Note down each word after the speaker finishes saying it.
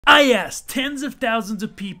I asked tens of thousands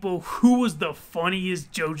of people who was the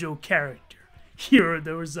funniest JoJo character. Here are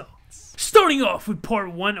the results. Starting off with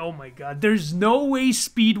part 1, oh my god, there's no way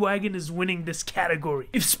Speedwagon is winning this category.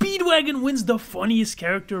 If Speedwagon wins the funniest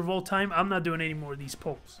character of all time, I'm not doing any more of these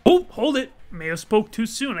polls. Oh, hold it. May have spoke too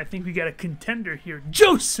soon. I think we got a contender here.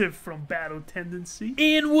 Joseph from Battle Tendency.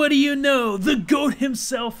 And what do you know? The GOAT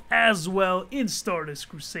himself as well in Stardust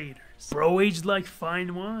Crusaders. Bro aged like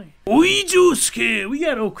fine wine. Oijusuke! We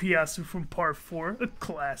got Okuyasu from part 4, a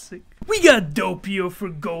classic. We got Doppio for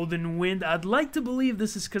Golden Wind. I'd like to believe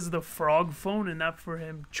this is because of the frog phone and not for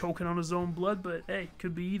him choking on his own blood, but hey,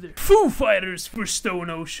 could be either. Foo Fighters for Stone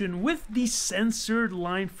Ocean with the censored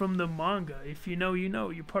line from the manga. If you know, you know.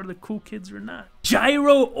 You're part of the cool kids or not.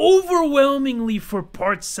 Gyro overwhelmingly for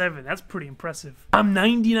part 7. That's pretty impressive. I'm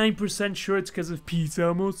 99% sure it's because of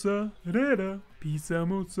Pizza Mozzarella. Pizza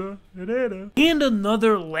Mozzarella. And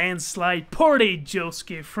another landslide, part 8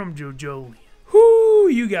 Josuke from JoJo. Whoo,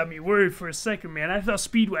 you got me worried for a second, man. I thought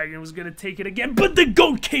Speedwagon was gonna take it again, but the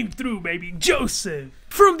GOAT came through, baby. Joseph.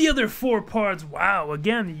 From the other 4 parts, wow,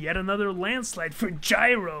 again, yet another landslide for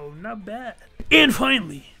Gyro. Not bad. And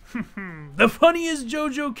finally, the funniest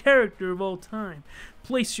JoJo character of all time.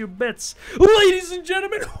 Place your bets, ladies and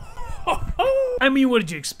gentlemen. I mean, what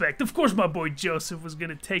did you expect? Of course my boy Joseph was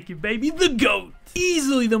gonna take it, baby. The GOAT!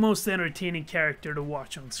 Easily the most entertaining character to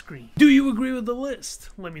watch on screen. Do you agree with the list?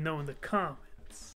 Let me know in the comments.